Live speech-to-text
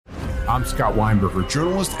I'm Scott Weinberger,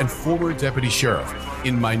 journalist and former deputy sheriff.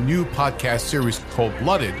 In my new podcast series, Cold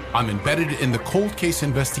Blooded, I'm embedded in the cold case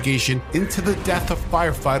investigation into the death of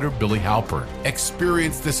firefighter Billy Halpern.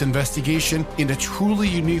 Experience this investigation in a truly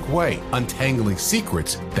unique way, untangling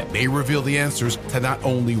secrets that may reveal the answers to not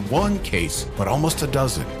only one case, but almost a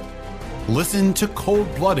dozen. Listen to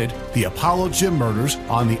Cold Blooded, the Apollo Gym Murders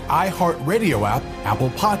on the iHeartRadio app, Apple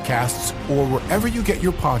Podcasts, or wherever you get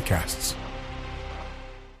your podcasts.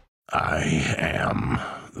 I am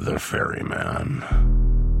the ferryman.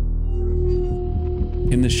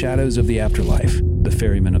 In the shadows of the afterlife, the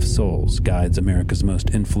ferryman of souls guides America's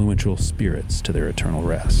most influential spirits to their eternal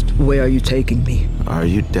rest. Where are you taking me? Are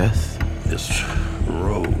you death? This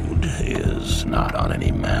road is not on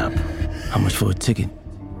any map. How much for a ticket?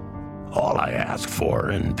 All I ask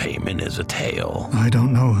for in payment is a tale. I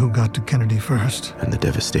don't know who got to Kennedy first. And the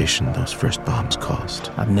devastation those first bombs caused.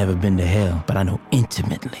 I've never been to hell, but I know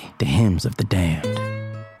intimately the hymns of the damned.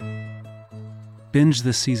 Binge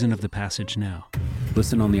this season of The Passage now.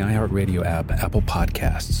 Listen on the iHeartRadio app, Apple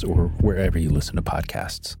Podcasts, or wherever you listen to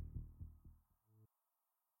podcasts.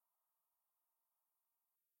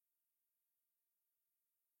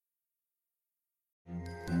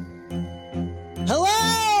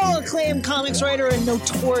 Hello, acclaimed comics writer and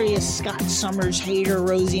notorious Scott Summers hater,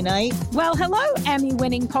 Rosie Knight. Well, hello,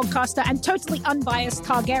 Emmy-winning podcaster and totally unbiased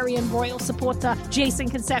Targaryen royal supporter, Jason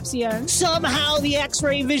Concepcion. Somehow the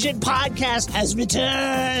X-Ray Vision podcast has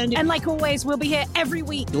returned. And like always, we'll be here every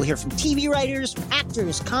week. You'll hear from TV writers,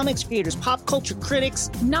 actors, comics creators, pop culture critics.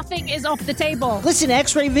 Nothing is off the table. Listen to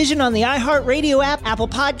X-Ray Vision on the iHeartRadio app, Apple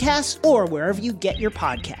Podcasts, or wherever you get your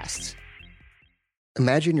podcasts.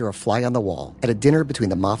 Imagine you're a fly on the wall at a dinner between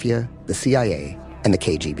the Mafia, the CIA, and the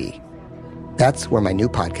KGB. That's where my new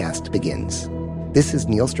podcast begins. This is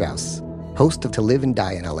Neil Strauss, host of To Live and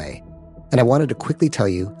Die in LA, and I wanted to quickly tell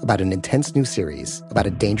you about an intense new series about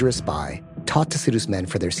a dangerous spy taught to seduce men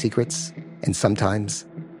for their secrets and sometimes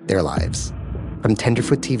their lives. From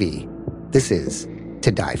Tenderfoot TV, this is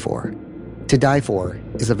To Die For. To Die For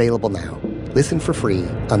is available now. Listen for free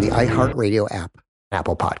on the iHeartRadio app,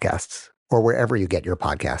 Apple Podcasts, or wherever you get your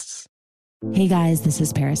podcasts. Hey guys, this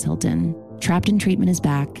is Paris Hilton. Trapped in Treatment is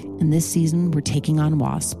back, and this season we're taking on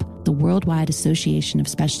WASP, the Worldwide Association of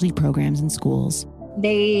Specialty Programs in Schools.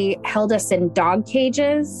 They held us in dog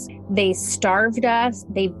cages. They starved us.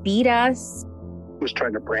 They beat us. Was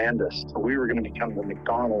trying to brand us. So we were going to become the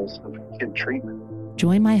McDonald's of kid treatment.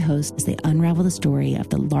 Join my hosts as they unravel the story of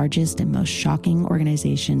the largest and most shocking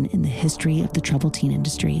organization in the history of the troubled teen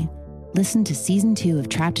industry. Listen to Season 2 of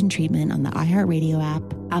Trapped in Treatment on the iHeartRadio app,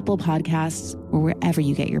 Apple Podcasts, or wherever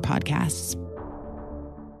you get your podcasts.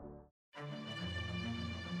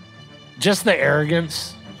 Just the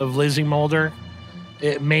arrogance of Lizzie Mulder,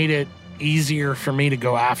 it made it easier for me to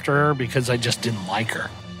go after her because I just didn't like her.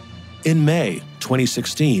 In May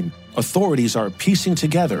 2016, authorities are piecing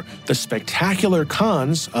together the spectacular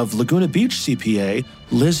cons of Laguna Beach CPA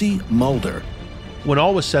Lizzie Mulder. When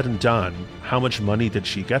all was said and done, how much money did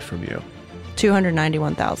she get from you?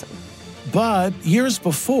 $291,000. But years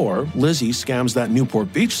before Lizzie scams that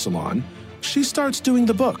Newport Beach salon, she starts doing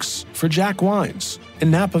the books for Jack Wines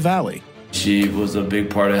in Napa Valley. She was a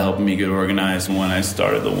big part of helping me get organized when I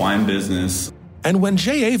started the wine business. And when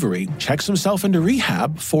Jay Avery checks himself into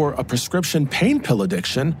rehab for a prescription pain pill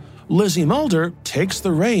addiction, Lizzie Mulder takes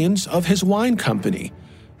the reins of his wine company.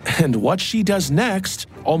 And what she does next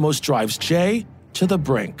almost drives Jay to the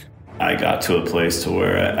brink. I got to a place to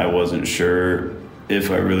where I wasn't sure if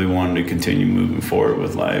I really wanted to continue moving forward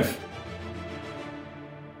with life.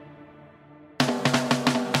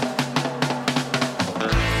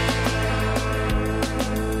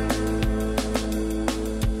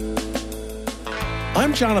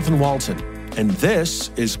 I'm Jonathan Walton, and this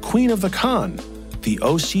is Queen of the Con, the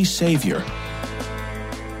OC Savior.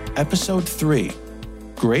 Episode 3,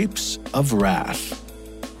 Grapes of Wrath.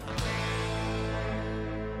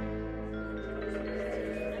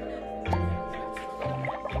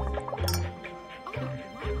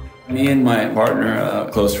 Me and my partner, a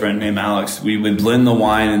close friend named Alex, we would blend the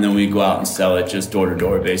wine and then we'd go out and sell it just door to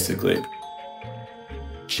door, basically.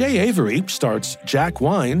 Jay Avery starts Jack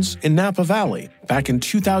Wines in Napa Valley back in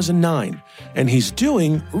 2009, and he's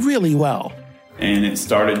doing really well. And it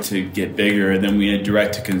started to get bigger, and then we had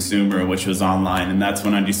direct-to-consumer, which was online, and that's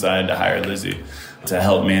when I decided to hire Lizzie to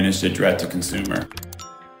help manage the direct-to-consumer.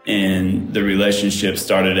 And the relationship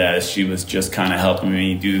started as she was just kind of helping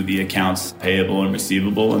me do the accounts payable and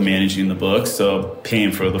receivable and managing the books. So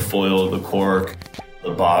paying for the foil, the cork, the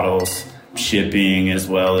bottles, shipping, as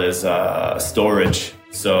well as storage.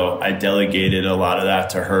 So I delegated a lot of that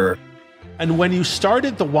to her. And when you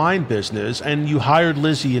started the wine business and you hired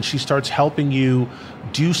Lizzie and she starts helping you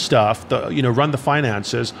do stuff, run the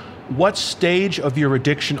finances, what stage of your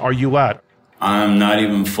addiction are you at? I'm not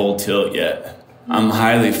even full tilt yet. I'm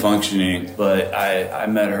highly functioning, but I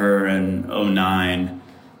met her in 2009,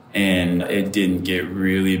 and it didn't get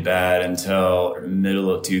really bad until middle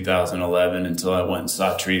of 2011, until I went and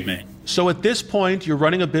sought treatment. So at this point, you're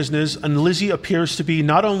running a business, and Lizzie appears to be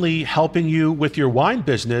not only helping you with your wine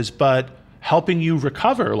business, but helping you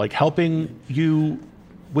recover, like helping you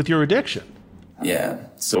with your addiction. Yeah.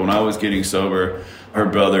 So when I was getting sober, her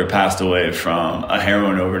brother passed away from a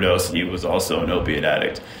heroin overdose, and he was also an opiate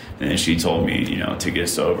addict. And then she told me, to get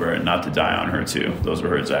sober and not to die on her too. Those were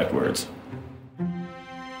her exact words.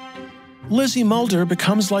 Lizzie Mulder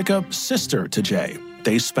becomes like a sister to Jay.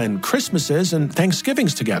 They spend Christmases and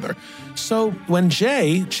Thanksgivings together. So when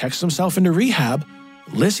Jay checks himself into rehab,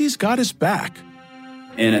 Lizzie's got his back.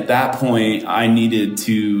 And at that point, I needed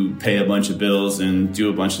to pay a bunch of bills and do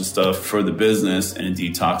a bunch of stuff for the business and a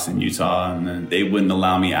detox in Utah. And then they wouldn't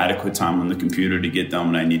allow me adequate time on the computer to get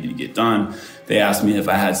done what I needed to get done. They asked me if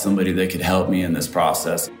I had somebody that could help me in this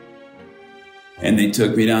process. And they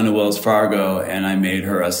took me down to Wells Fargo, and I made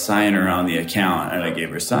her a signer on the account, and I gave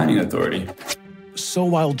her signing authority. So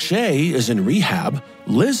while Jay is in rehab,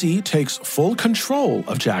 Lizzie takes full control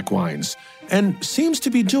of Jack Wines and seems to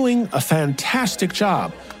be doing a fantastic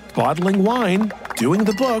job bottling wine, doing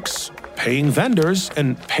the books, paying vendors,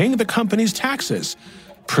 and paying the company's taxes.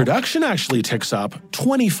 Production actually ticks up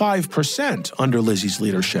 25% under Lizzie's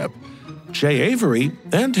leadership. Jay Avery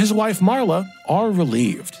and his wife Marla are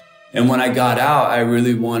relieved. And when I got out, I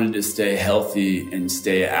really wanted to stay healthy and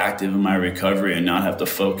stay active in my recovery and not have to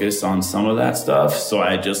focus on some of that stuff. So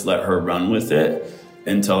I just let her run with it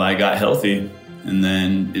until I got healthy. And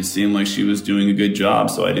then it seemed like she was doing a good job,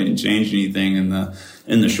 so I didn't change anything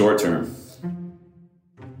in the short term.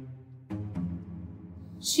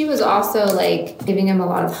 She was also giving him a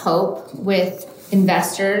lot of hope with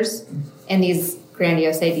investors and these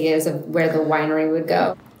grandiose ideas of where the winery would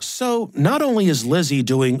go. So not only is Lizzie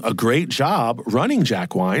doing a great job running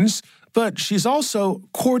Jack Wines, but she's also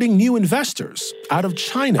courting new investors out of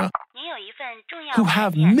China who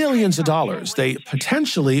have millions of dollars they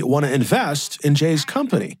potentially want to invest in Jay's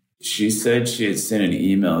company. She said she had sent an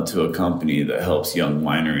email to a company that helps young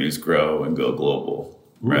wineries grow and go global,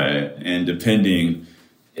 right? And depending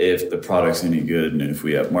if the product's any good and if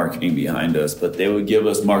we have marketing behind us, but they would give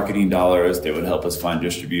us marketing dollars, they would help us find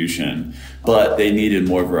distribution, but they needed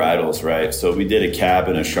more varietals, right? So we did a Cab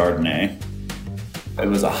and a Chardonnay. It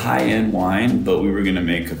was a high-end wine, but we were going to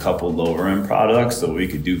make a couple lower-end products so we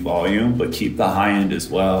could do volume, but keep the high-end as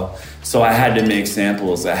well. So I had to make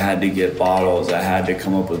samples. I had to get bottles. I had to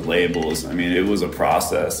come up with labels. I mean, it was a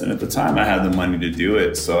process. And at the time, I had the money to do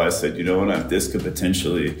it. So I said, you know what, if this could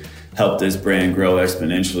potentially help this brand grow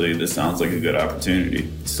exponentially, this sounds like a good opportunity.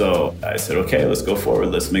 So I said, okay, let's go forward.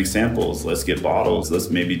 Let's make samples. Let's get bottles. Let's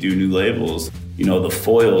maybe do new labels. The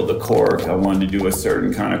foil, the cork, I wanted to do a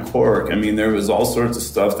certain kind of cork. I mean, there was all sorts of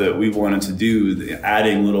stuff that we wanted to do,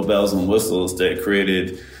 adding little bells and whistles that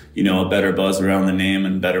created, a better buzz around the name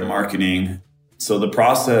and better marketing. So the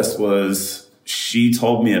process was, she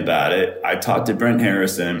told me about it. I talked to Brent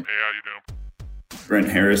Harrison. Hey, how you doing? Brent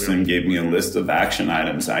Harrison gave me a list of action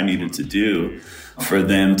items I needed to do for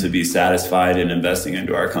them to be satisfied in investing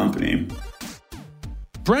into our company.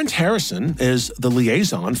 Brent Harrison is the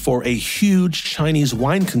liaison for a huge Chinese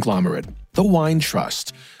wine conglomerate, the Wine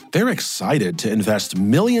Trust. They're excited to invest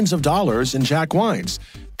millions of dollars in Jack Wines.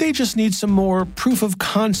 They just need some more proof of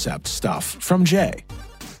concept stuff from Jay.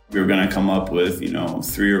 We were going to come up with,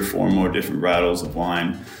 3 or 4 more different varietals of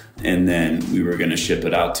wine. And then we were going to ship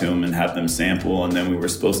it out to them and have them sample. And then we were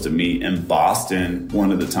supposed to meet in Boston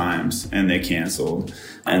one of the times, and they canceled.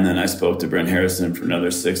 And then I spoke to Brent Harrison for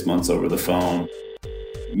another 6 months over the phone.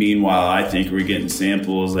 Meanwhile, I think we're getting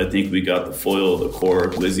samples. I think we got the foil, the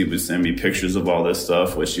cork. Lizzie would send me pictures of all this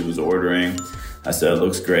stuff, what she was ordering. I said, it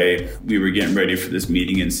looks great. We were getting ready for this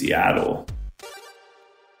meeting in Seattle.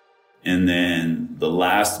 And then the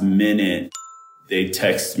last minute, they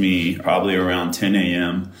text me probably around 10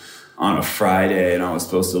 a.m. on a Friday, and I was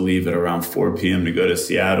supposed to leave at around 4 p.m. to go to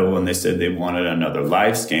Seattle, and they said they wanted another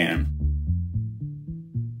live scan.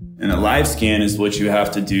 And a live scan is what you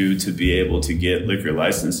have to do to be able to get liquor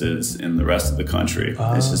licenses in the rest of the country.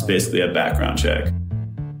 It's just basically a background check.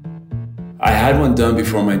 I had one done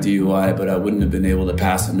before my DUI, but I wouldn't have been able to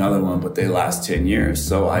pass another one, but they last 10 years,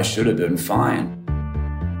 so I should have been fine.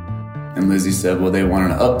 And Lizzie said, well, they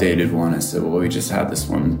want an updated one. I said, well, we just had this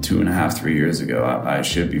one 2.5, 3 years ago. I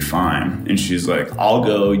should be fine. And she's like, I'll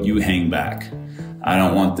go, you hang back. I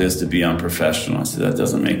don't want this to be unprofessional. I said, that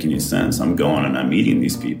doesn't make any sense. I'm going and I'm meeting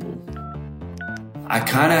these people. I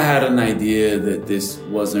kind of had an idea that this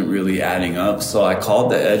wasn't really adding up, so I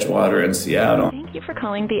called the Edgewater in Seattle. Thank you for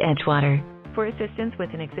calling the Edgewater. For assistance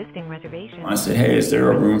with an existing reservation, I said, hey, is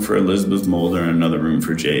there a room for Elizabeth Mulder and another room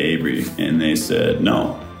for Jay Avery? And they said,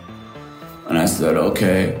 no. And I said,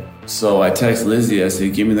 okay. So I text Lizzie, I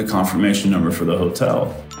said, give me the confirmation number for the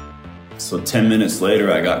hotel. So 10 minutes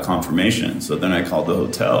later, I got confirmation. So then I called the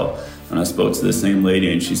hotel and I spoke to the same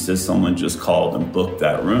lady and she said someone just called and booked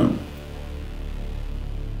that room.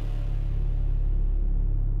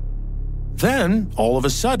 Then, all of a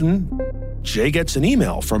sudden, Jay gets an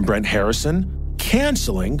email from Brent Harrison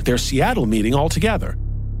canceling their Seattle meeting altogether.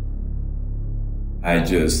 I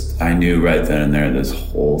knew right then and there this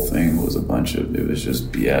whole thing was it was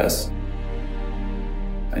just BS.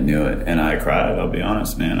 I knew it, and I cried, I'll be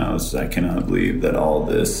honest, man. I cannot believe that all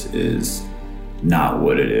this is not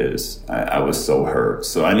what it is. I was so hurt.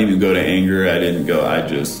 So I didn't even go to anger. I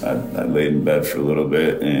laid in bed for a little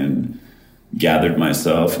bit and gathered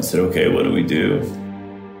myself and said, okay, what do we do?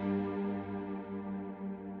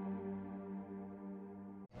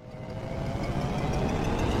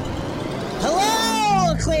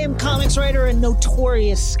 Hello, acclaimed comics writer and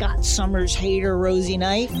notorious Scott Summers hater, Rosie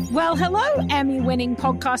Knight. Well, hello, Emmy-winning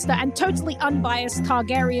podcaster and totally unbiased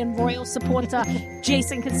Targaryen royal supporter,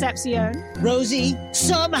 Jason Concepcion. Rosie,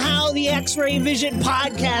 somehow the X-Ray Vision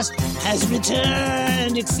podcast has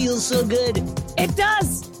returned. It feels so good. It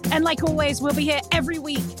does. And like always, we'll be here every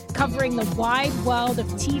week covering the wide world of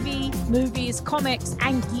TV, movies, comics,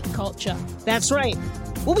 and geek culture. That's right.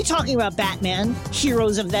 We'll be talking about Batman,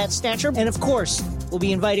 heroes of that stature, and of course, we'll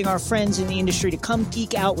be inviting our friends in the industry to come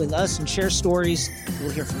geek out with us and share stories.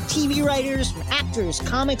 We'll hear from TV writers, from actors,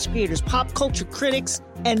 comics creators, pop culture critics,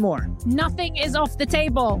 and more. Nothing is off the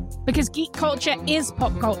table because geek culture is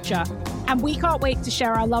pop culture, and we can't wait to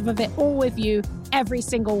share our love of it all with you every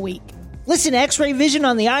single week. Listen to X-Ray Vision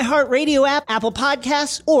on the iHeartRadio app, Apple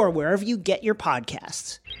Podcasts, or wherever you get your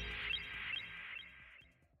podcasts.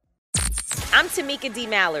 I'm Tamika D.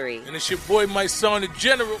 Mallory. And it's your boy, my son, the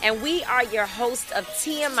General. And we are your hosts of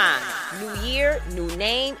TMI. New year, new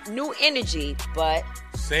name, new energy, but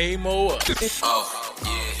same old us. Oh,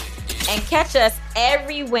 yeah. And catch us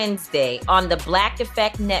every Wednesday on the Black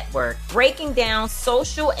Effect Network, breaking down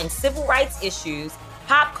social and civil rights issues,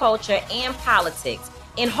 pop culture, and politics,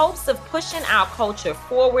 in hopes of pushing our culture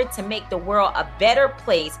forward to make the world a better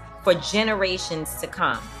place for generations to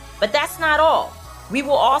come. But that's not all. We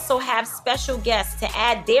will also have special guests to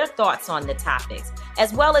add their thoughts on the topics,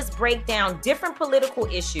 as well as break down different political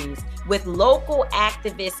issues with local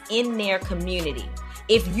activists in their community.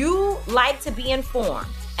 If you like to be informed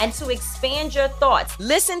and to expand your thoughts,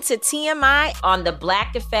 listen to TMI on the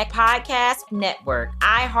Black Effect Podcast Network,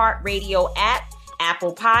 iHeartRadio app,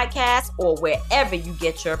 Apple Podcasts, or wherever you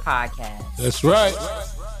get your podcasts. That's right.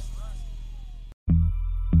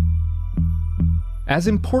 As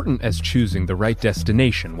important as choosing the right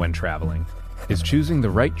destination when traveling is choosing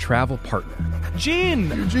the right travel partner.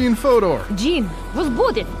 Eugene Fodor. Gene was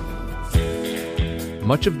booted.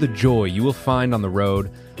 Much of the joy you will find on the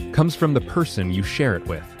road comes from the person you share it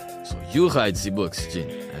with. So you write the books, Gene,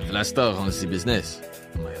 and Vlastar runs the business.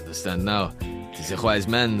 I understand now. He's a wise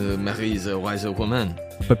man marries a wiser woman.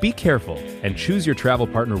 But be careful and choose your travel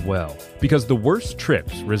partner well, because the worst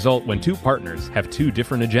trips result when two partners have two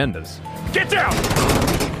different agendas. Get down!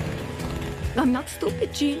 I'm not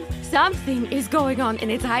stupid, Gene. Something is going on, and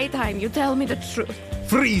it's high time you tell me the truth.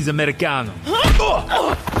 Freeze, Americano!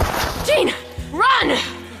 Gene, run!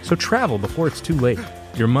 So travel before it's too late.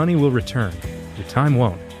 Your money will return, your time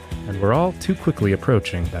won't, and we're all too quickly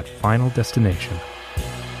approaching that final destination.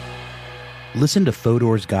 Listen to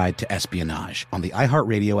Fodor's Guide to Espionage on the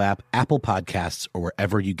iHeartRadio app, Apple Podcasts, or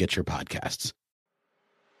wherever you get your podcasts.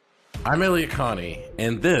 I'm Elliot Connie,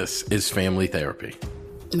 and this is Family Therapy.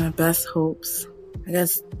 My best hopes, I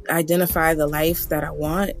guess, identify the life that I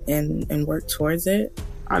want and work towards it.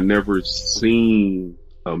 I never seen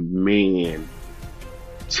a man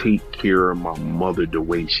take care of my mother the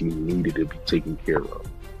way she needed to be taken care of.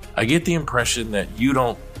 I get the impression that you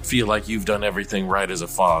don't feel like you've done everything right as a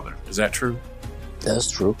father. Is that true? That's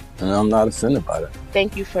true, and I'm not offended by that.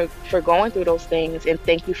 Thank you for going through those things, and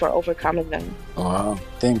thank you for overcoming them.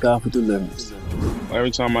 Thank God for deliverance. Every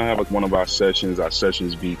time I have one of our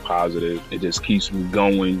sessions be positive. It just keeps me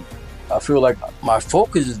going. I feel like my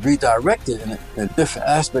focus is redirected in a different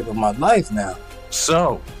aspect of my life now.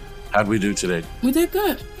 So, how'd we do today? We did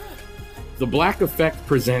good. The Black Effect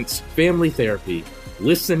presents Family Therapy.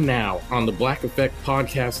 Listen now on the Black Effect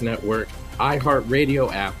Podcast Network,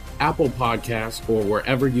 iHeartRadio app, Apple Podcasts, or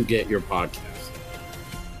wherever you get your podcasts.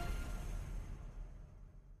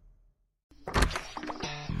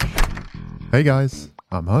 Hey guys,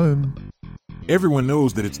 I'm home. Everyone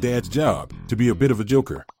knows that it's Dad's job to be a bit of a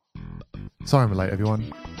joker. Sorry I'm late,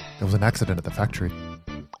 everyone. There was an accident at the factory.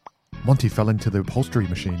 Monty fell into the upholstery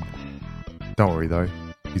machine. Don't worry though,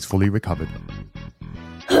 he's fully recovered.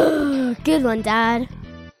 Good one, Dad.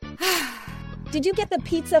 Did you get the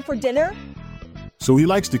pizza for dinner? So he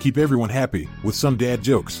likes to keep everyone happy with some dad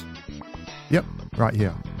jokes. Yep, right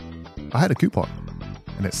here. I had a coupon,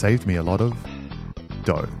 and it saved me a lot of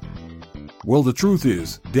dough. Well, the truth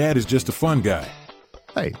is, Dad is just a fun guy.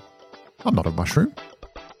 Hey, I'm not a mushroom.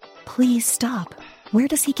 Please stop. Where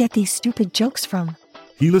does he get these stupid jokes from?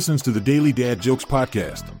 He listens to the Daily Dad Jokes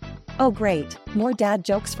podcast. Oh, great. More dad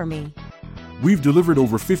jokes for me. We've delivered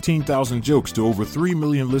over 15,000 jokes to over 3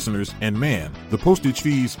 million listeners, and man, the postage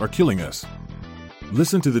fees are killing us.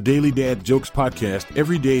 Listen to the Daily Dad Jokes podcast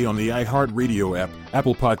every day on the iHeartRadio app,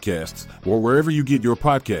 Apple Podcasts, or wherever you get your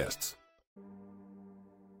podcasts.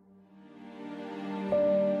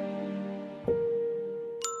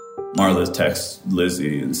 Marla texted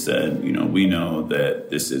Lizzie and said, we know that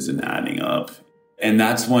this isn't adding up. And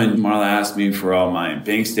that's when Marla asked me for all my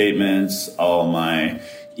bank statements, all my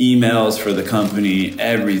emails for the company,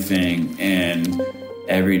 everything. And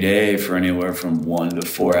every day for anywhere from 1 to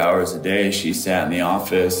 4 hours a day, she sat in the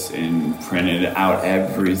office and printed out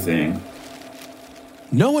everything.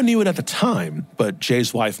 No one knew it at the time, but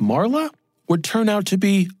Jay's wife, Marla, would turn out to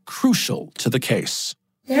be crucial to the case.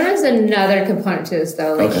 There was another component to this,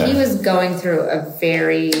 though. He was going through a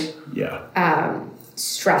very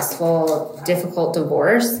stressful, difficult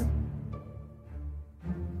divorce.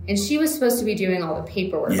 And she was supposed to be doing all the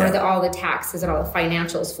paperwork or all the taxes and all the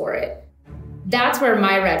financials for it. That's where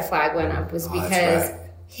my red flag went up, was because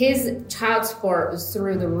his child support was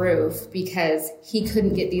through the roof because he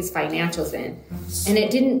couldn't get these financials in. And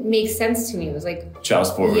it didn't make sense to me. It was like... Child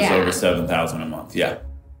support was over $7,000 a month,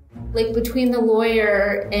 between the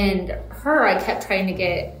lawyer and her, I kept trying to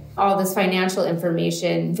get all this financial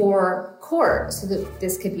information for court so that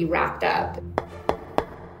this could be wrapped up.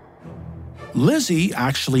 Lizzie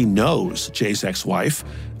actually knows Jay's ex-wife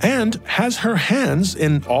and has her hands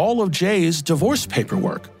in all of Jay's divorce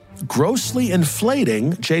paperwork, grossly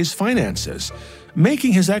inflating Jay's finances,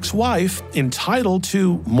 making his ex-wife entitled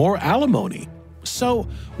to more alimony. So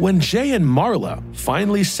when Jay and Marla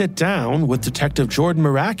finally sit down with Detective Jordan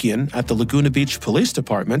Marakian at the Laguna Beach Police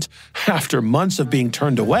Department after months of being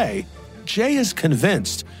turned away, Jay is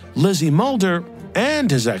convinced Lizzie Mulder and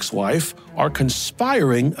his ex-wife are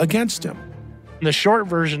conspiring against him. The short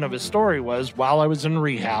version of his story was, while I was in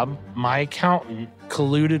rehab, my accountant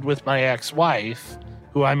colluded with my ex-wife,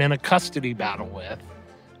 who I'm in a custody battle with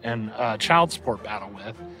and a child support battle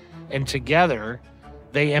with, and together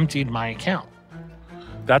they emptied my account.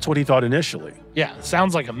 That's what he thought initially. Yeah,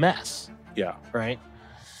 sounds like a mess. Yeah. Right?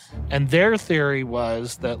 And their theory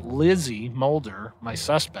was that Lizzie Mulder, my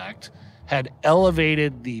suspect, had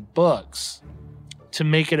elevated the books to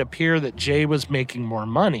make it appear that Jay was making more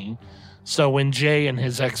money. So when Jay and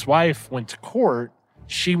his ex-wife went to court,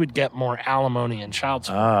 she would get more alimony and child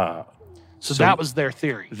support. So that was their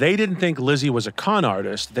theory. They didn't think Lizzie was a con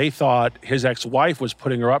artist. They thought his ex-wife was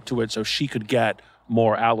putting her up to it so she could get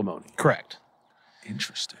more alimony. Correct.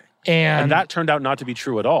 Interesting. And that turned out not to be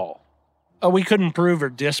true at all. We couldn't prove or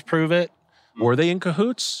disprove it. Were they in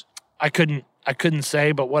cahoots? I couldn't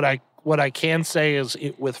say, but what I can say is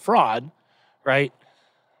with fraud, right?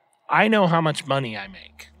 I know how much money I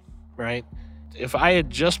make, right? If I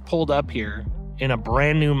had just pulled up here in a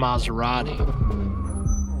brand new Maserati,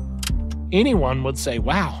 anyone would say,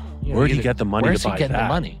 wow. Where'd he get the money to buy that? Where's he getting the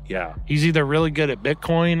money? Yeah. He's either really good at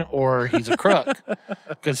Bitcoin or he's a crook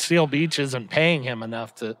because Seal Beach isn't paying him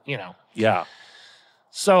enough to, Yeah.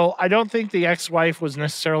 So I don't think the ex-wife was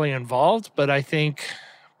necessarily involved, but I think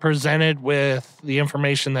presented with the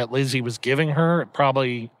information that Lizzie was giving her,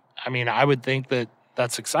 I would think that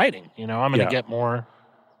that's exciting. I'm going to get more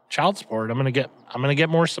child support. I'm going to get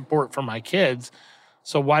more support from my kids.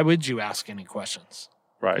 So why would you ask any questions?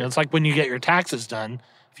 Right. It's like when you get your taxes done,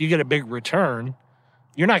 if you get a big return,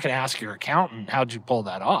 you're not going to ask your accountant, how'd you pull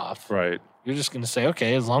that off? Right. You're just going to say,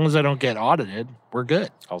 okay, as long as I don't get audited, we're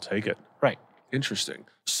good. I'll take it. Right. Interesting.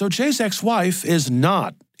 So Jay's ex-wife is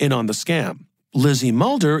not in on the scam. Lizzie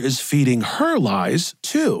Mulder is feeding her lies,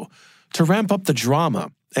 too, to ramp up the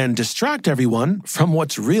drama and distract everyone from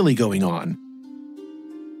what's really going on.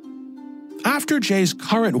 After Jay's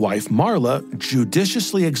current wife, Marla,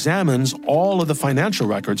 judiciously examines all of the financial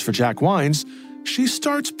records for Jack Wines, she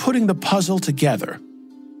starts putting the puzzle together.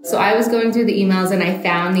 So I was going through the emails and I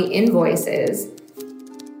found the invoices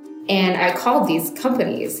and I called these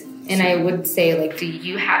companies and I would say, like, do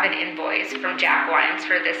you have an invoice from Jack Wines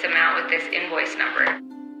for this amount with this invoice number?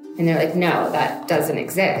 And they're like, no, that doesn't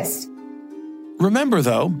exist. Remember,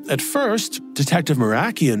 though, at first, Detective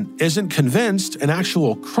Marakian isn't convinced an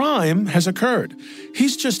actual crime has occurred.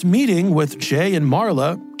 He's just meeting with Jay and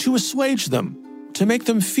Marla to assuage them, to make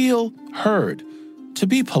them feel heard, to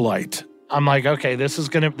be polite. I'm like, okay, this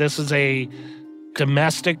is a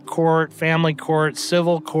domestic court, family court,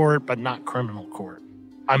 civil court, but not criminal court.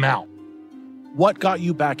 I'm out. What got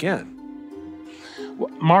you back in?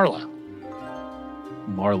 Marla.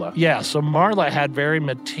 Yeah, so Marla had very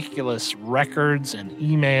meticulous records and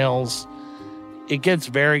emails. It gets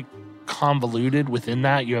very convoluted within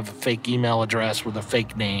that. You have a fake email address with a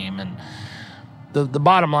fake name. And the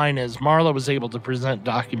bottom line is Marla was able to present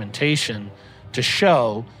documentation to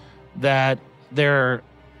show that there are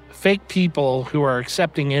fake people who are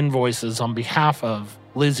accepting invoices on behalf of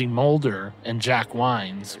Lizzie Mulder and Jack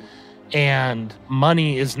Wines. And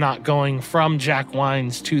money is not going from Jack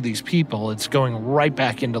Wines to these people. It's going right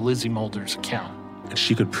back into Lizzie Mulder's account. And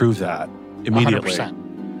she could prove that immediately.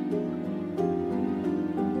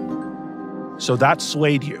 100%. So that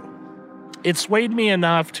swayed you? It swayed me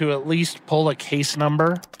enough to at least pull a case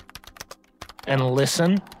number and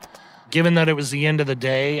listen. Given that it was the end of the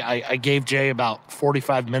day, I gave Jay about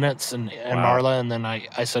 45 minutes and Marla, and then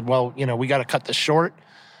I said, well, we got to cut this short.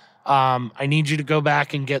 I need you to go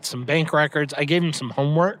back and get some bank records. I gave him some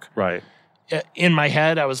homework. Right. In my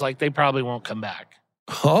head, I was like, they probably won't come back.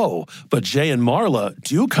 Oh, but Jay and Marla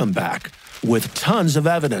do come back with tons of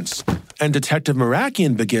evidence. And Detective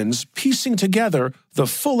Marakian begins piecing together the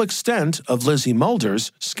full extent of Lizzie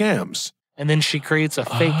Mulder's scams. And then she creates a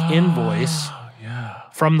fake invoice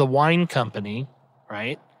from the wine company,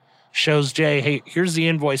 right? Shows Jay, hey, here's the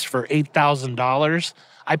invoice for $8,000.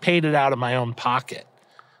 I paid it out of my own pocket.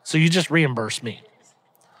 So you just reimburse me.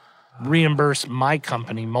 Reimburse my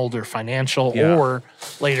company, Mulder Financial, or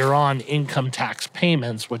later on, income tax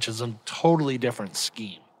payments, which is a totally different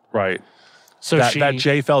scheme. Right. So that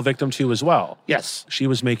Jay fell victim to as well. Yes. She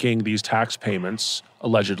was making these tax payments,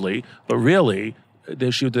 allegedly, but really,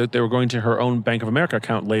 they were going to her own Bank of America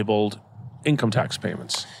account labeled income tax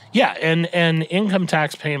payments. Yeah, and income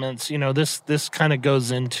tax payments, this kind of goes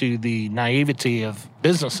into the naivety of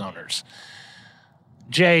business owners.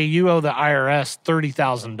 Jay, you owe the IRS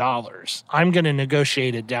 $30,000. I'm going to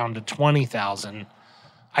negotiate it down to $20,000.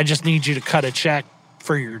 I just need you to cut a check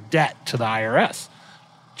for your debt to the IRS.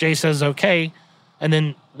 Jay says, okay. And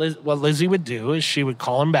then what Lizzie would do is she would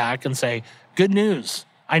call him back and say, good news.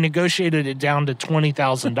 I negotiated it down to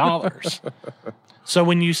 $20,000. So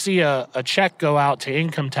when you see a check go out to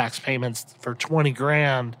income tax payments for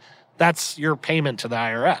 $20,000, that's your payment to the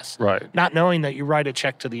IRS. Right. Not knowing that you write a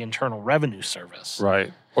check to the Internal Revenue Service.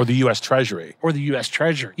 Right. Or the U.S. Treasury.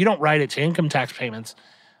 You don't write it to income tax payments.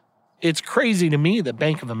 It's crazy to me that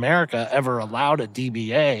Bank of America ever allowed a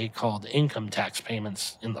DBA called income tax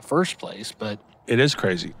payments in the first place, but... It is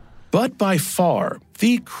crazy. But by far,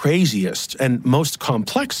 the craziest and most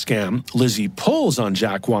complex scam Lizzie pulls on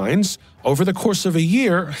Jack Wines over the course of a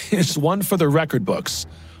year is one for the record books.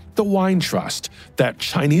 The Wine Trust, that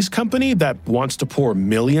Chinese company that wants to pour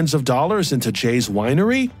millions of dollars into Jay's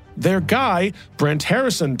winery, their guy, Brent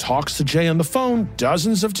Harrison, talks to Jay on the phone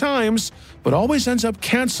dozens of times, but always ends up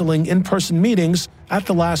canceling in-person meetings at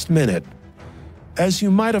the last minute. As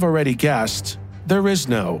you might have already guessed, there is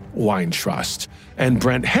no Wine Trust, and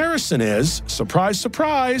Brent Harrison is, surprise,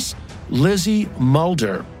 surprise, Lizzie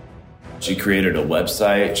Mulder. She created a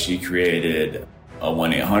website, she created a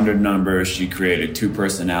 1-800 number. She created two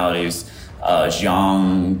personalities,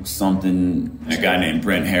 Zhang something, a guy named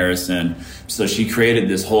Brent Harrison. So she created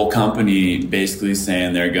this whole company basically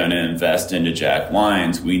saying they're going to invest into Jack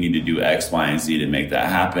Wines. We need to do X, Y, and Z to make that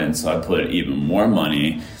happen. So I put even more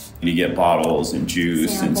money to get bottles and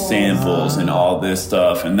juice and samples and all this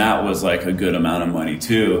stuff. And that was like a good amount of money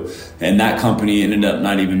too. And that company ended up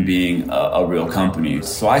not even being a real company.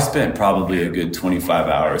 So I spent probably a good 25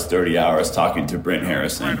 hours, 30 hours talking to Brent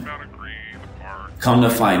Harrison. Come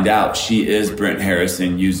to find out, she is Brent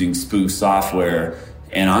Harrison using spoof software.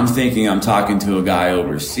 And I'm thinking I'm talking to a guy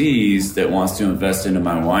overseas that wants to invest into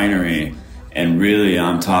my winery. And really,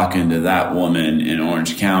 I'm talking to that woman in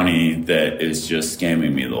Orange County that is just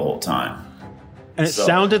scamming me the whole time. And it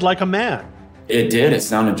sounded like a man. It did. It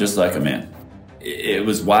sounded just like a man. It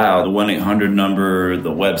was wild. The 1-800 number,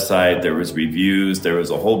 the website, there was reviews. There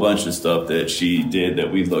was a whole bunch of stuff that she did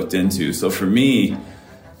that we looked into. So for me,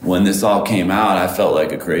 when this all came out, I felt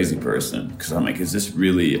like a crazy person because I'm like, is this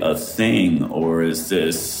really a thing, or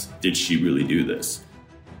did she really do this?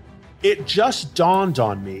 It just dawned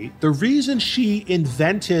on me, the reason she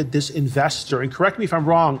invented this investor, and correct me if I'm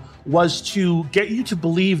wrong, was to get you to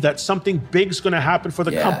believe that something big's going to happen for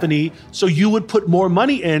the company, so you would put more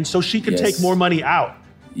money in so she could take more money out.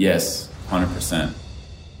 Yes, 100%.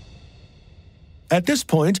 At this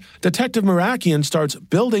point, Detective Marakian starts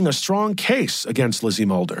building a strong case against Lizzie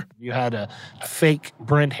Mulder. You had a fake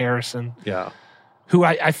Brent Harrison. Yeah. Who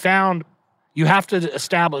I found, you have to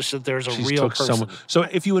establish that there's a real person. So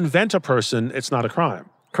if you invent a person, it's not a crime.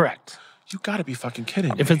 Correct. You got to be fucking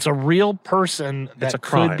kidding me. If it's a real person that a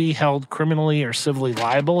crime. could be held criminally or civilly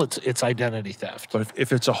liable, it's identity theft. But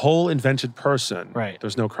if it's a whole invented person, right,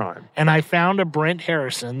 there's no crime. And I found a Brent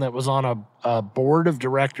Harrison that was on a board of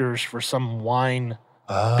directors for some wine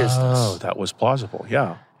business. Oh, that was plausible,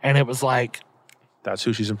 yeah. And it was like... That's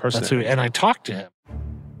who she's impersonating. And I talked to him.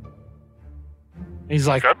 He's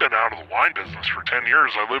like... I've been out of the wine business for 10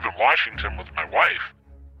 years. I live in Washington with my wife.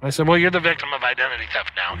 I said, well, you're the victim of identity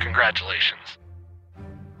theft now. Congratulations.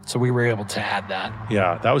 So we were able to add that.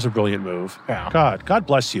 Yeah, that was a brilliant move. Yeah. God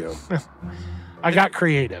bless you. I got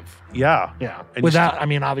creative. Yeah. Yeah.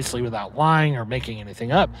 And Obviously without lying or making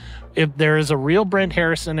anything up. If there is a real Brent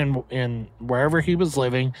Harrison in wherever he was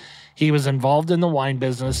living, he was involved in the wine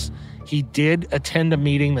business. He did attend a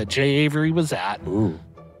meeting that Jay Avery was at. Ooh.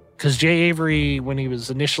 Because Jay Avery, when he was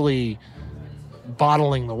initially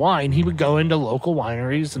bottling the wine, he would go into local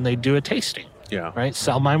wineries and they'd do a tasting. Yeah. Right?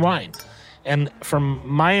 Sell my wine. And from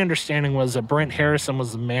my understanding was that Brent Harrison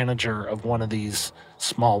was the manager of one of these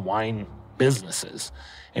small wine businesses.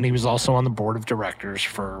 And he was also on the board of directors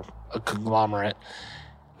for a conglomerate.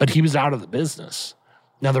 But he was out of the business.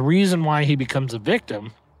 Now, the reason why he becomes a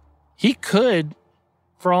victim, he could,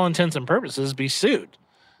 for all intents and purposes, be sued.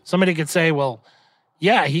 Somebody could say, well,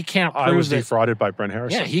 yeah, he can't prove I was that, defrauded by Brent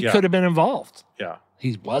Harrison. Yeah, he could have been involved. Yeah.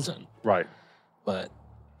 He wasn't. Right. But,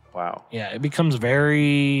 wow. Yeah, it becomes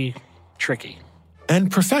very tricky. And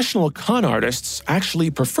professional con artists actually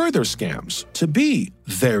prefer their scams to be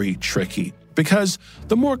very tricky, because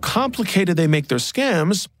the more complicated they make their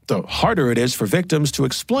scams, the harder it is for victims to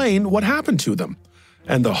explain what happened to them.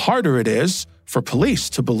 And the harder it is for police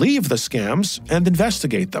to believe the scams and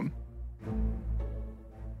investigate them.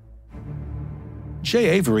 Jay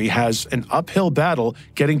Avery has an uphill battle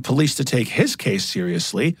getting police to take his case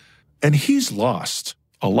seriously, and he's lost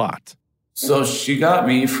a lot. So she got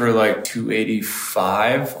me for like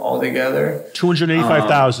 $285 altogether.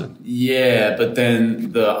 $285,000. Yeah, but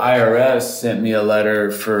then the IRS sent me a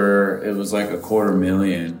letter for, it was like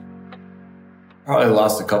 $250,000. Probably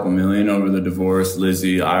lost a couple million over the divorce,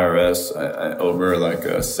 Lizzie, IRS, over like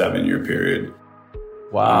a 7-year period.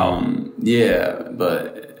 Wow. Yeah,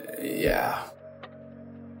 but yeah.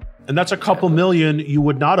 And that's a couple million you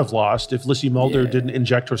would not have lost if Lizzie Mulder didn't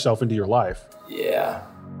inject herself into your life. Yeah.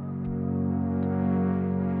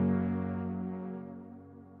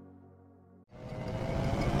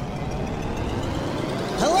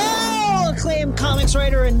 Hello, acclaimed comics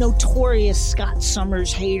writer and notorious Scott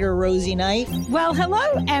Summers hater, Rosie Knight. Well,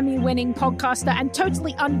 hello, Emmy-winning podcaster and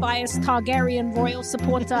totally unbiased Targaryen royal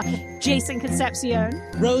supporter, Jason Concepcion.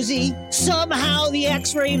 Rosie, somehow the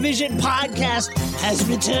X-Ray Vision podcast has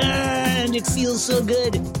returned. It feels so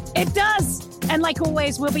good. It does. And like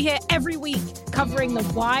always, we'll be here every week covering the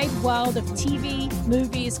wide world of TV,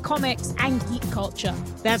 movies, comics, and geek culture.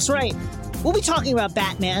 That's right. We'll be talking about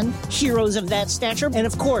Batman, heroes of that stature, and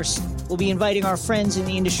of course, we'll be inviting our friends in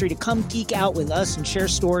the industry to come geek out with us and share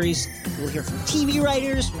stories. We'll hear from TV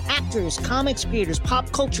writers, from actors, comics creators,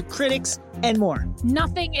 pop culture critics, and more.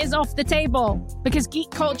 Nothing is off the table because geek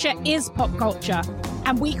culture is pop culture,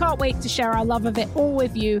 and we can't wait to share our love of it all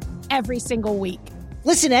with you every single week.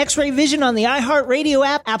 Listen to X-Ray Vision on the iHeartRadio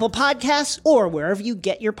app, Apple Podcasts, or wherever you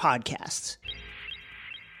get your podcasts.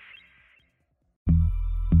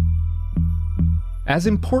 As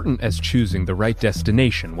important as choosing the right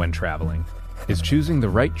destination when traveling is choosing the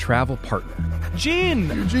right travel partner.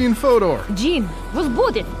 Eugene Fodor. Gene, was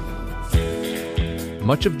booted.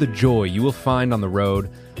 Much of the joy you will find on the road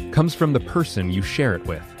comes from the person you share it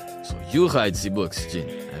with. So you write the books, Gene,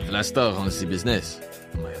 and Vlastar runs the business.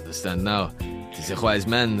 I understand now. Tis a wise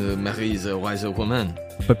man marries a wiser woman.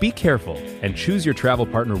 But be careful and choose your travel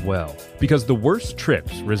partner well, because the worst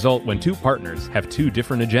trips result when two partners have two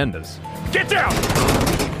different agendas. Get down!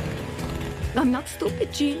 I'm not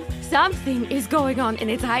stupid, Gene. Something is going on, and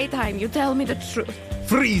it's high time you tell me the truth.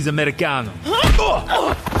 Freeze, Americano.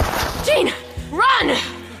 Gene, run!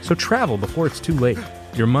 So travel before it's too late.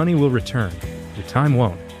 Your money will return. Your time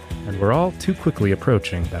won't. and we're all too quickly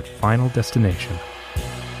approaching that final destination.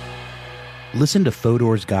 Listen to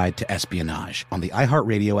Fodor's Guide to Espionage on the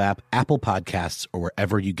iHeartRadio app, Apple Podcasts, or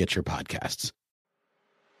wherever you get your podcasts.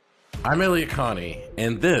 I'm Elliot Connie,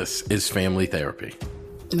 and this is Family Therapy.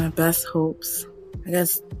 My best hopes, I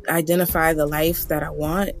guess, identify the life that I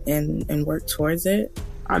want and work towards it.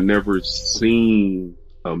 I never seen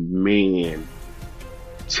a man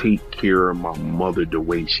take care of my mother the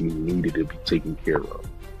way she needed to be taken care of.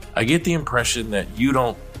 I get the impression that you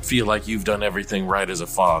don't feel like you've done everything right as a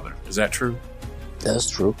father. Is that true? That's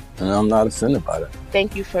true, and I'm not offended by that.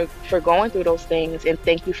 Thank you for going through those things, and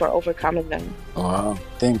thank you for overcoming them. Wow.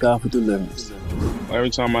 Thank God for deliverance.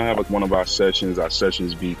 Every time I have one of our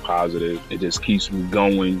sessions be positive. It just keeps me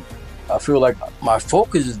going. I feel like my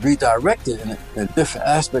focus is redirected in a different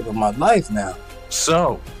aspect of my life now.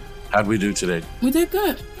 So, how'd we do today? We did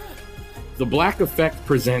good. The Black Effect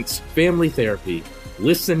presents Family Therapy.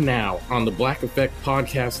 Listen now on the Black Effect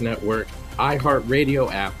Podcast Network,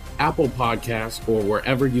 iHeartRadio app, Apple Podcasts, or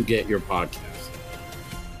wherever you get your podcasts.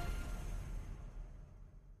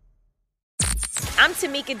 I'm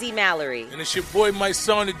Tamika D. Mallory. And it's your boy, my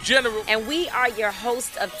son, the General. And we are your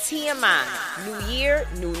hosts of TMI. New year,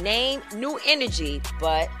 new name, new energy,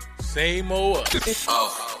 but same old us.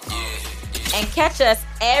 Oh, yeah. And catch us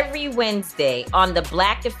every Wednesday on the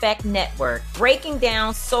Black Effect Network, breaking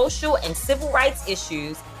down social and civil rights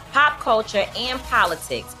issues, pop culture, and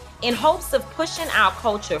politics in hopes of pushing our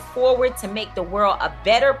culture forward to make the world a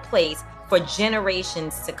better place for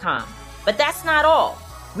generations to come. But that's not all.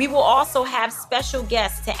 We will also have special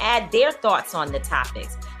guests to add their thoughts on the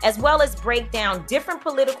topics, as well as break down different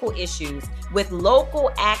political issues with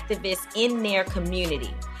local activists in their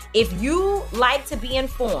community. If you like to be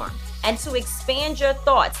informed and to expand your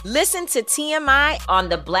thoughts, listen to TMI on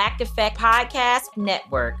the Black Effect Podcast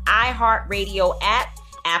Network, iHeartRadio app,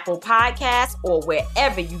 Apple Podcasts, or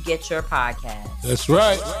wherever you get your podcasts. That's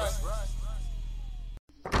right.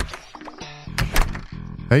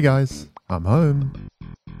 Hey guys, I'm home.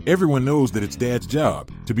 Everyone knows that it's Dad's job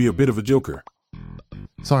to be a bit of a joker.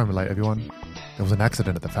 Sorry I'm late, everyone. There was an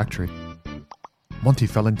accident at the factory. Monty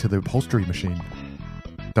fell into the upholstery machine.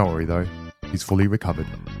 Don't worry though, he's fully recovered.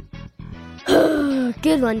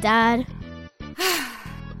 Good one, Dad.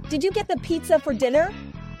 Did you get the pizza for dinner?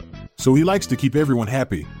 So he likes to keep everyone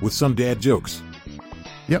happy with some dad jokes.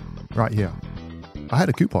 Yep, right here. I had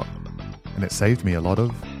a coupon, and it saved me a lot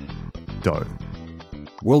of dough.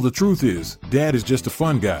 Well, the truth is, Dad is just a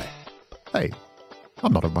fun guy. Hey,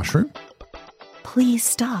 I'm not a mushroom. Please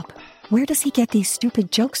stop. Where does he get these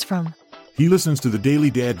stupid jokes from? He listens to the Daily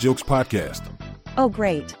Dad Jokes podcast. Oh,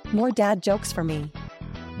 great. More dad jokes for me.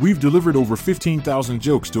 We've delivered over 15,000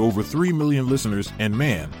 jokes to over 3 million listeners, and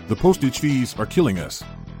man, the postage fees are killing us.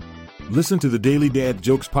 Listen to the Daily Dad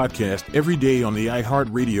Jokes podcast every day on the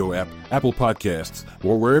iHeartRadio app, Apple Podcasts,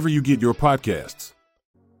 or wherever you get your podcasts.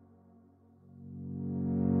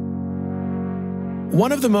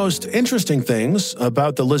 One of the most interesting things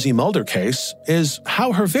about the Lizzie Mulder case is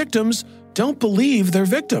how her victims don't believe they're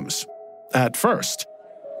victims at first.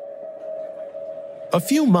 A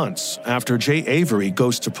few months after Jay Avery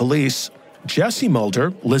goes to police, Jesse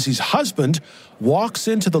Mulder, Lizzie's husband, walks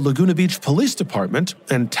into the Laguna Beach Police Department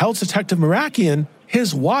and tells Detective Marakian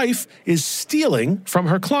his wife is stealing from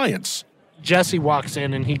her clients. Jesse walks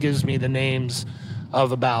in and he gives me the names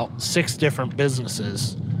of about 6 different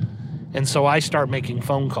businesses. And so I start making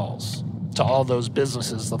phone calls to all those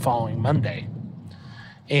businesses the following Monday.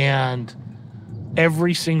 And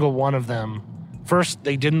every single one of them, first,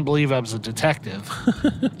 they didn't believe I was a detective.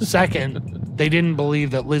 Second, they didn't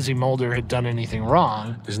believe that Lizzie Mulder had done anything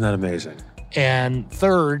wrong. Isn't that amazing? And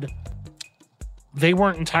third, they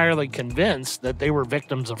weren't entirely convinced that they were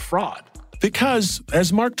victims of fraud. Because,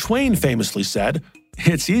 as Mark Twain famously said,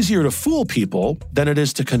 it's easier to fool people than it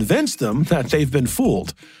is to convince them that they've been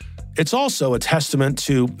fooled. It's also a testament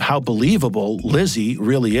to how believable Lizzie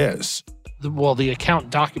really is. The account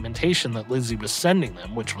documentation that Lizzie was sending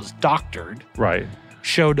them, which was doctored, right,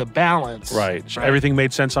 showed a balance. Right. Everything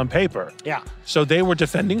made sense on paper. Yeah. So they were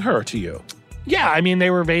defending her to you. Yeah, I mean, they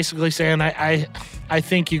were basically saying, I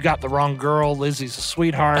think you got the wrong girl. Lizzie's a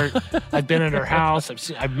sweetheart. I've been at her house.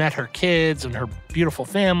 I've met her kids and her beautiful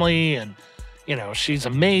family, and, she's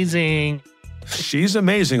amazing. She's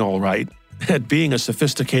amazing, all right, at being a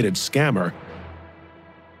sophisticated scammer.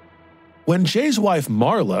 When Jay's wife,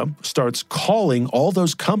 Marla, starts calling all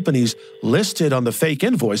those companies listed on the fake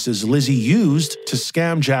invoices Lizzie used to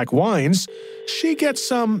scam Jack Wines, she gets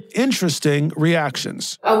some interesting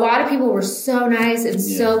reactions. A lot of people were so nice and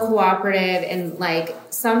so cooperative, and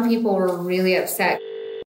some people were really upset.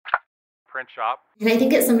 print shop. And I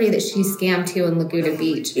think it's somebody that she scammed too in Laguna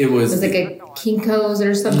Beach. It was like a Kinko's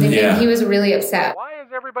or something. Yeah. And he was really upset. Why is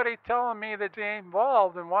everybody telling me that they ain't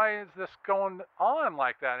involved, and why is this going on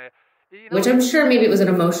like that? Which I'm sure maybe it was an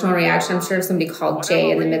emotional reaction. I'm sure somebody called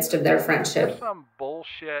Jay in the midst of their friendship. Some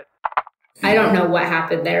bullshit. I don't know what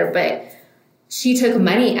happened there, but she took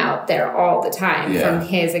money out there all the time Yeah. from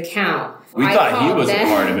his account. We thought he was a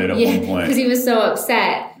part of it at one point. Because he was so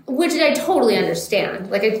upset, which I totally understand.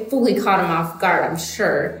 Like, I fully caught him off guard, I'm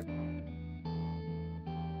sure.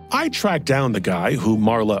 I tracked down the guy who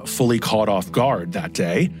Marla fully caught off guard that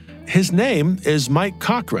day. His name is Mike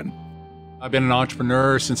Cochran. I've been an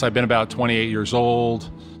entrepreneur since I've been about 28 years old.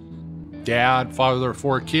 Dad, father of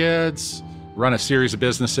 4 kids, run a series of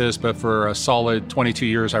businesses, but for a solid 22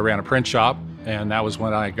 years I ran a print shop, and that was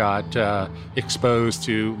when I got exposed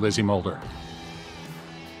to Lizzie Mulder.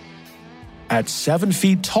 At 7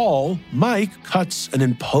 feet tall, Mike cuts an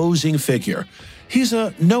imposing figure. He's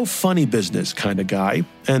a no funny business kind of guy,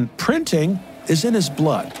 and printing is in his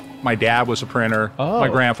blood. My dad was a printer. My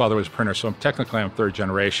grandfather was a printer, so technically I'm 3rd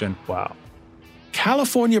generation. Wow.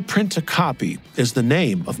 California Print to Copy is the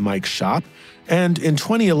name of Mike's shop, and in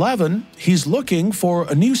 2011, he's looking for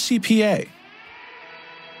a new CPA.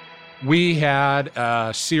 We had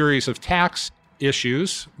a series of tax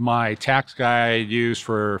issues. My tax guy I used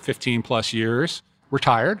for 15 plus years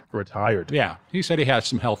retired. Yeah. He said he had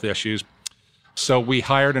some health issues. So we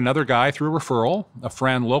hired another guy through referral, a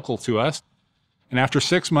friend local to us. And after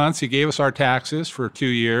 6 months, he gave us our taxes for 2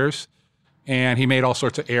 years. And he made all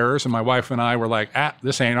sorts of errors. And my wife and I were like,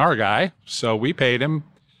 this ain't our guy. So we paid him.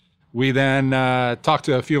 We then talked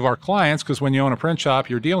to a few of our clients, because when you own a print shop,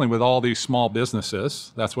 you're dealing with all these small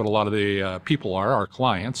businesses. That's what a lot of the people are, our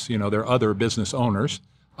clients. You know, they're other business owners.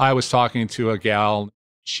 I was talking to a gal.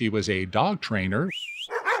 She was a dog trainer.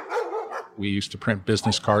 We used to print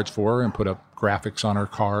business cards for her and put up graphics on her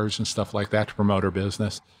cars and stuff like that to promote her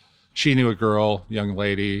business. She knew a girl, young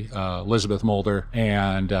lady, Elizabeth Mulder,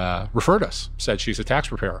 and referred us, said she's a tax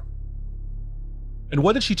preparer. And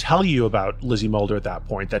what did she tell you about Lizzie Mulder at that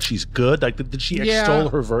point? That she's good? Like, did she extol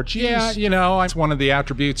her virtues? Yeah, you know, it's one of the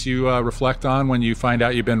attributes you reflect on when you find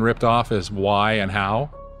out you've been ripped off is why and how.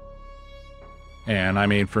 And I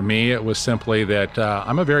mean, for me, it was simply that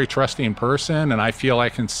I'm a very trusting person, and I feel I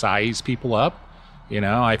can size people up. You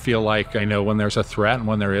know, I feel like I know when there's a threat and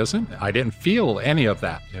when there isn't. I didn't feel any of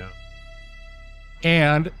that. Yeah.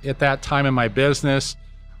 And at that time in my business,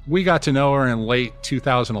 we got to know her in late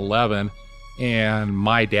 2011, and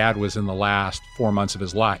my dad was in the last 4 months of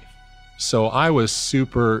his life. So I was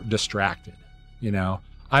super distracted. You know,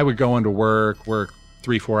 I would go into work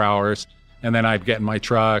 3-4 hours, and then I'd get in my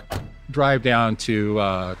truck, drive down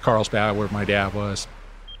to Carlsbad where my dad was,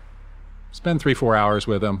 spend 3-4 hours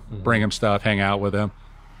with him, bring him stuff, hang out with him,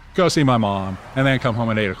 go see my mom, and then come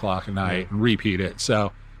home at 8 o'clock at night and repeat it.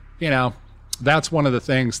 So, you know, that's one of the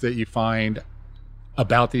things that you find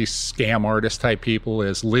about these scam artist type people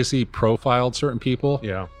is Lizzie profiled certain people.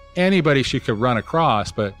 Yeah. Anybody she could run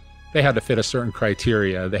across, but they had to fit a certain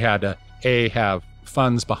criteria. They had to, A, have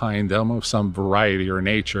funds behind them of some variety or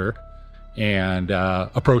nature, and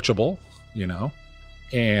approachable, you know,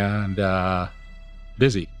 and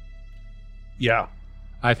busy. Yeah.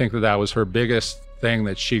 I think that was her biggest thing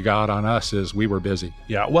that she got on us is we were busy.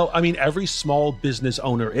 Yeah. Well, I mean, every small business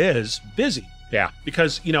owner is busy. Yeah.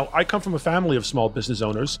 Because, you know, I come from a family of small business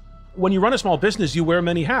owners. When you run a small business, you wear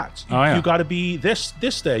many hats. You got to be this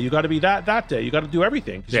day. You got to be that day. You got to do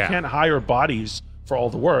everything. Because you can't hire bodies for all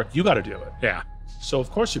the work. You got to do it. Yeah. So,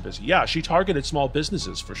 of course, you're busy. Yeah, she targeted small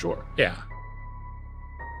businesses for sure. Yeah.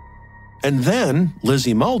 And then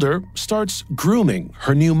Lizzie Mulder starts grooming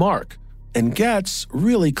her new mark and gets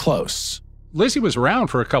really close. Lizzie was around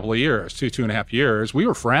for a couple of years, 2.5 years. We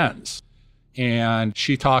were friends. And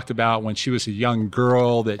she talked about when she was a young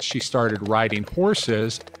girl that she started riding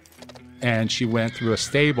horses, and she went through a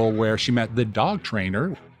stable where she met the dog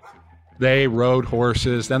trainer. They rode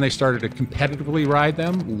horses. Then they started to competitively ride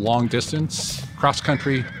them, long distance,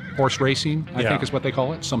 cross-country horse racing, I think is what they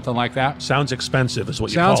call it, something like that. Sounds expensive is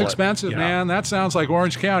what you call it. Sounds expensive, man. That sounds like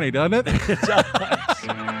Orange County, doesn't it? It does.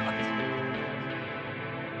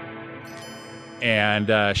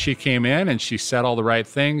 And she came in and she said all the right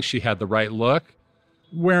things. She had the right look,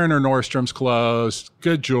 wearing her Nordstrom's clothes,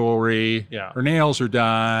 good jewelry. Yeah. Her nails are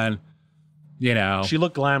done. You know, she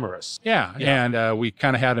looked glamorous. Yeah. And we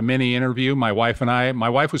kind of had a mini interview. My wife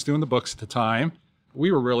was doing the books at the time.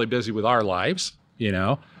 We were really busy with our lives. You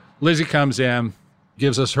know, Lizzie comes in,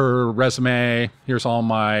 gives us her resume. Here's all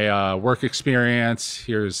my work experience.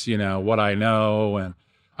 Here's, you know, what I know. And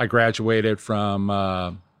I graduated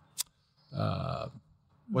from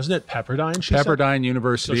Wasn't it Pepperdine? She Pepperdine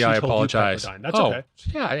University. So I she told you apologize. Pepperdine. That's okay.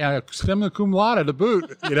 Yeah, summa cum laude to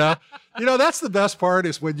boot. That's the best part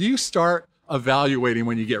is when you start evaluating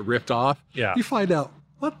when you get ripped off. Yeah. You find out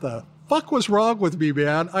what the fuck was wrong with me,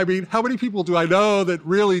 man. I mean, how many people do I know that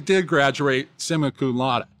really did graduate summa cum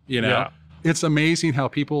laude? Yeah. It's amazing how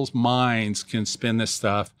people's minds can spin this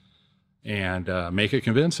stuff and make it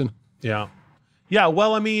convincing. Yeah. Yeah.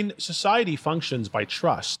 Well, I mean, society functions by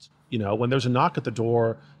trust. When there's a knock at the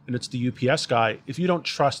door and it's the UPS guy, if you don't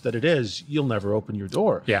trust that it is, you'll never open your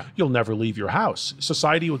door. Yeah. You'll never leave your house.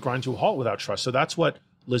 Society would grind to a halt without trust. So that's what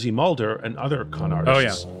Lizzie Mulder and other con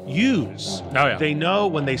artists use. Oh, yeah. They know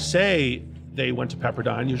when they say they went to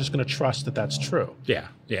Pepperdine, you're just going to trust that that's true. Yeah.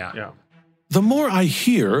 The more I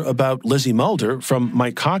hear about Lizzie Mulder from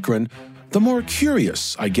Mike Cochran, the more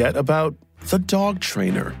curious I get about the dog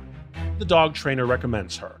trainer. The dog trainer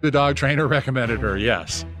recommends her. The dog trainer recommended her,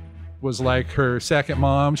 yes. Was like her second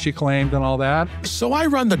mom, she claimed, and all that. So I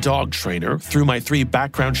run the dog trainer through my 3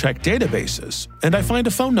 background check databases, and I find a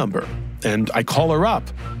phone number, and I call her up,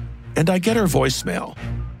 and I get her voicemail.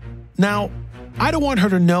 Now, I don't want her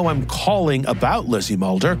to know I'm calling about Lizzie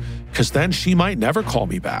Mulder, because then she might never call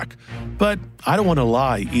me back. But I don't want to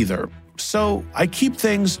lie either. So I keep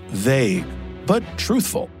things vague, but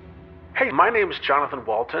truthful. Hey, my name is Jonathan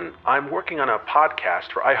Walton. I'm working on a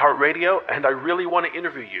podcast for iHeartRadio, and I really want to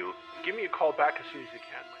interview you. Give me a call back as soon as you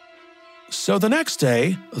can. So the next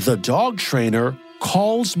day, the dog trainer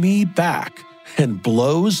calls me back and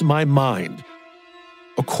blows my mind.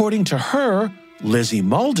 According to her, Lizzie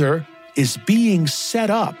Mulder is being set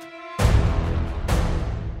up.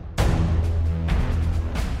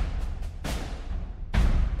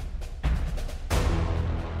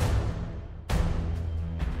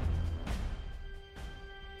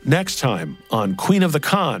 Next time on Queen of the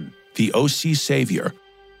Con, the OC Savior.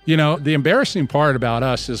 The embarrassing part about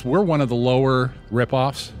us is we're one of the lower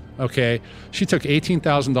ripoffs. Okay. She took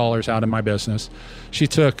 $18,000 out of my business. She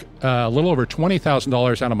took a little over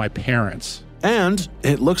 $20,000 out of my parents. And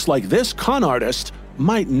it looks like this con artist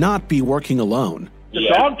might not be working alone. The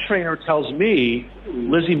dog trainer tells me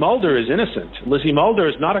Lizzie Mulder is innocent. Lizzie Mulder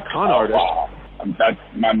is not a con artist.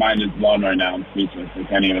 My mind is blown right now. I'm speechless. I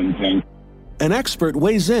can't even think. An expert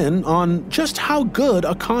weighs in on just how good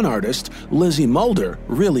a con artist Lizzie Mulder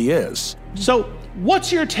really is. So,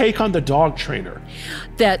 what's your take on the dog trainer?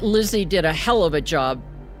 That Lizzie did a hell of a job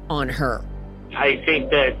on her. I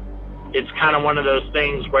think that it's kind of one of those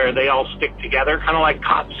things where they all stick together, kind of like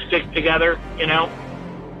cops stick together,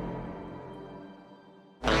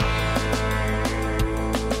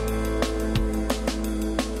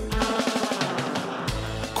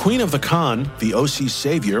 Queen of the Con, the OC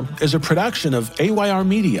Savior, is a production of AYR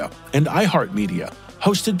Media and iHeartMedia,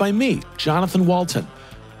 hosted by me, Jonathan Walton.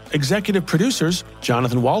 Executive producers,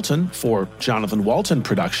 Jonathan Walton for Jonathan Walton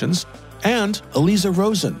Productions, and Eliza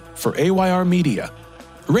Rosen for AYR Media.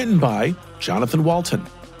 Written by Jonathan Walton.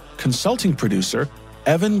 Consulting producer,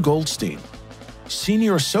 Evan Goldstein.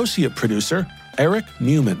 Senior Associate Producer, Eric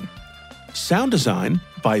Newman. Sound design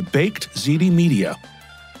by Baked ZD Media.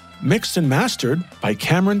 Mixed and mastered by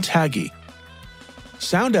Cameron Taggy.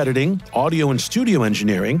 Sound editing, audio and studio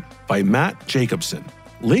engineering by Matt Jacobson.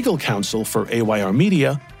 Legal counsel for AYR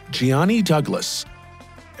Media, Gianni Douglas.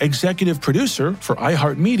 Executive producer for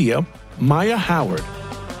iHeartMedia, Maya Howard.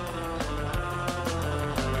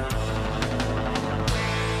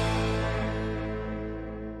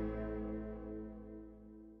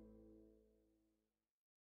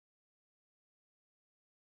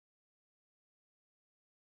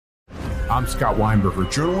 I'm Scott Weinberger,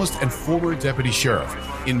 journalist and former deputy sheriff.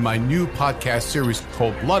 In my new podcast series,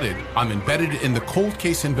 Cold Blooded, I'm embedded in the cold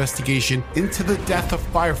case investigation into the death of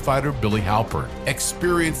firefighter Billy Halpern.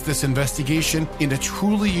 Experience this investigation in a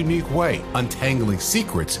truly unique way, untangling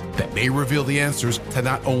secrets that may reveal the answers to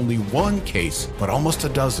not only one case, but almost a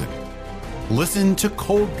dozen. Listen to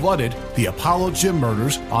Cold Blooded, the Apollo Gym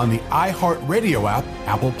Murders on the iHeartRadio app,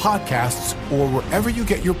 Apple Podcasts, or wherever you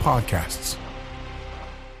get your podcasts.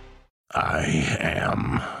 I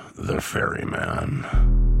am the ferryman.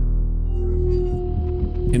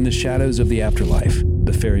 In the shadows of the afterlife,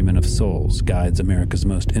 the Ferryman of Souls guides America's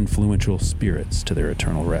most influential spirits to their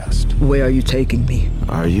eternal rest. Where are you taking me?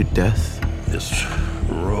 Are you death? This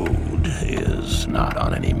road is not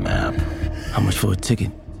on any map. How much for a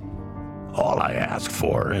ticket? All I ask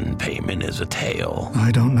for in payment is a tale.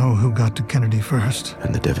 I don't know who got to Kennedy first.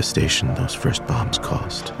 And the devastation those first bombs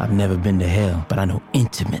caused. I've never been to hell, but I know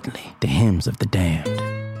intimately the hymns of the damned.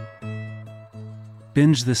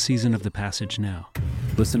 Binge this season of The Passage now.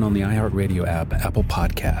 Listen on the iHeartRadio app, Apple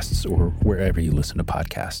Podcasts, or wherever you listen to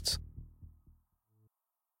podcasts.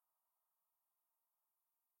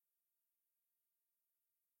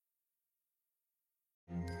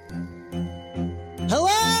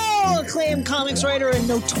 acclaimed comics writer and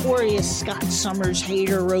notorious Scott Summers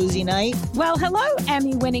hater, Rosie Knight. Well, hello,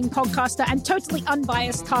 Emmy-winning podcaster and totally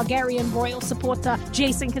unbiased Targaryen royal supporter,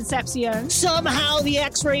 Jason Concepcion. Somehow the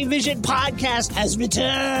X-Ray Vision podcast has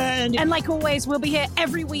returned. And like always, we'll be here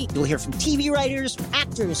every week. You'll hear from TV writers,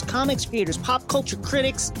 actors, comics creators, pop culture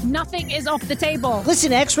critics. Nothing is off the table. Listen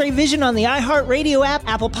to X-Ray Vision on the iHeartRadio app,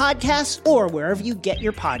 Apple Podcasts, or wherever you get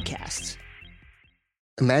your podcasts.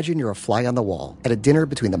 Imagine you're a fly on the wall at a dinner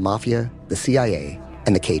between the Mafia, the CIA,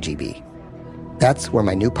 and the KGB. That's where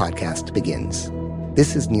my new podcast begins.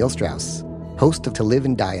 This is Neil Strauss, host of To Live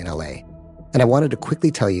and Die in LA, and I wanted to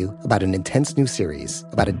quickly tell you about an intense new series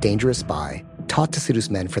about a dangerous spy taught to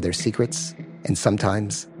seduce men for their secrets and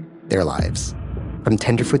sometimes their lives. From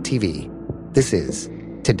Tenderfoot TV, this is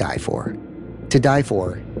To Die For. To Die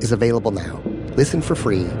For is available now. Listen for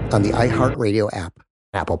free on the iHeartRadio app,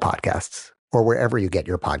 Apple Podcasts, or wherever you get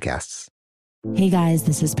your podcasts. Hey guys,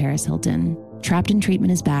 this is Paris Hilton. Trapped in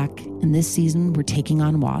Treatment is back, and this season we're taking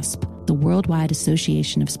on WASP, the Worldwide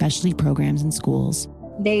Association of Specialty Programs in Schools.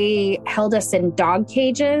 They held us in dog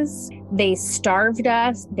cages. They starved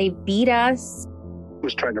us. They beat us.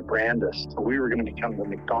 Was trying to brand us. So we were going to become the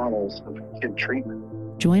McDonald's of kid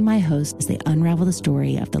treatment. Join my host as they unravel the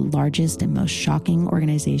story of the largest and most shocking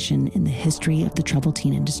organization in the history of the troubled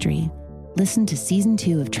teen industry. Listen to Season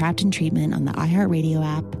 2 of Trapped in Treatment on the iHeartRadio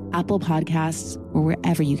app, Apple Podcasts, or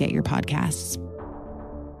wherever you get your podcasts.